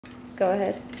Go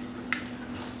ahead.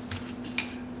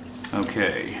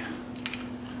 Okay.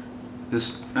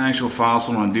 This actual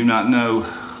fossil, I do not know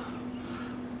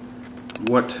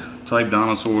what type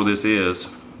dinosaur this is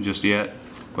just yet,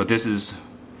 but this is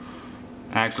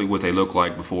actually what they look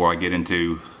like before I get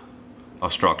into a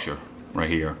structure right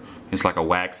here. It's like a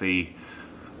waxy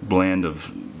blend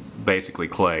of basically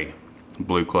clay,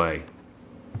 blue clay.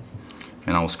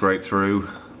 And I'll scrape through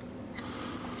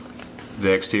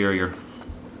the exterior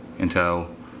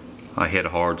until I hit a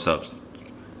hard substance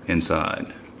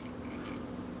inside.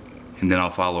 And then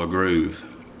I'll follow a groove.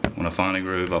 When I find a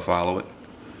groove, I'll follow it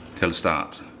till it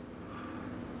stops.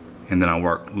 And then I'll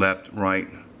work left, right,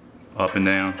 up and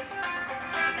down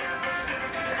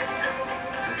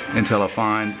until I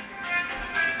find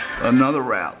another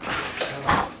route.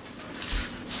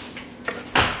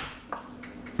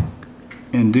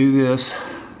 And do this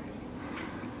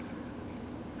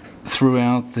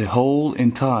throughout the whole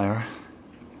entire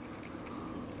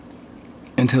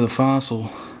until the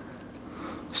fossil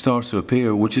starts to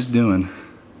appear, which it's doing.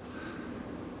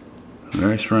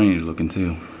 Very strange looking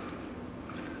too.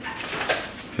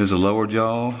 Here's a lower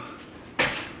jaw,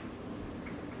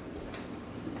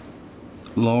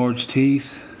 large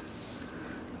teeth,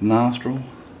 nostril.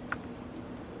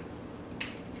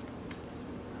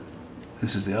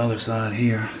 This is the other side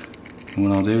here. And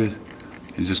what I'll do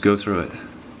is just go through it.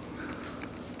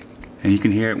 And you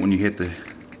can hear it when you hit the,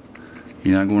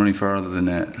 you're not going any further than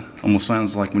that. Almost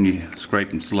sounds like when you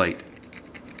scraping slate.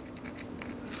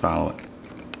 Follow it.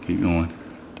 Keep going.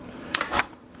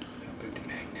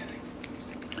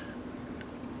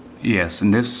 Yes,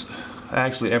 and this,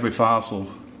 actually every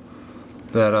fossil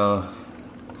that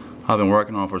I've been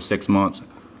working on for 6 months,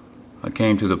 I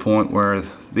came to the point where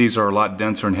these are a lot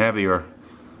denser and heavier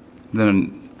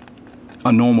than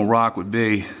a normal rock would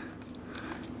be.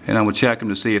 And I would check them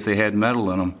to see if they had metal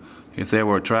in them, if they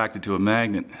were attracted to a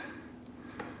magnet.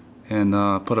 And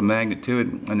put a magnet to it,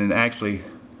 and then actually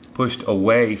pushed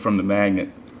away from the magnet.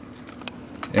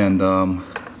 And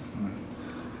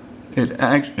it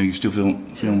actually, are you still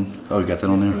feeling? Oh, you got that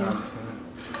on there? Yeah.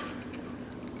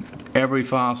 Every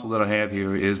fossil that I have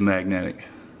here is magnetic.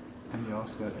 And you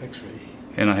also got X-ray.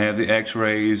 And I have the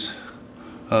X-rays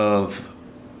of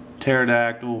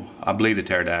pterodactyl, I believe the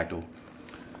pterodactyl.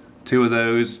 2 of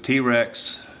those,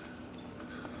 T-Rex,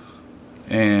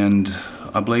 and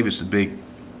I believe it's the big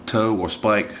toe or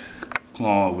spike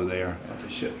claw over there.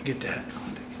 Get that.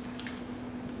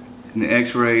 And the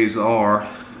X-rays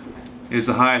is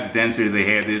the highest density they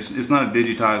have. It's not a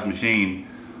digitized machine,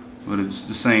 but it's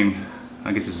the same,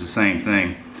 I guess it's the same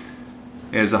thing.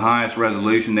 It's the highest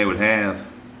resolution they would have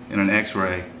in an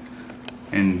X-ray,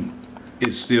 and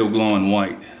it's still glowing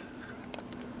white.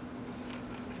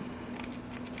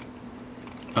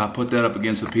 I put that up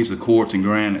against a piece of quartz and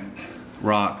granite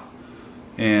rock,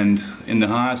 and in the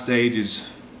highest stages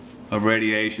of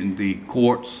radiation, the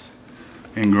quartz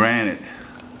and granite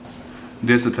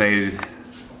dissipated,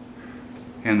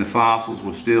 and the fossils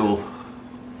were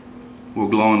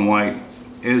glowing white.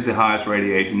 It is the highest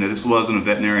radiation. Now, this wasn't a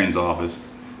veterinarian's office,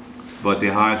 but the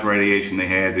highest radiation they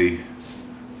had, the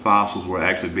fossils were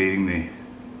actually beating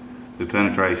the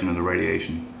penetration of the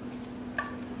radiation.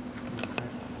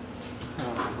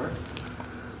 Right.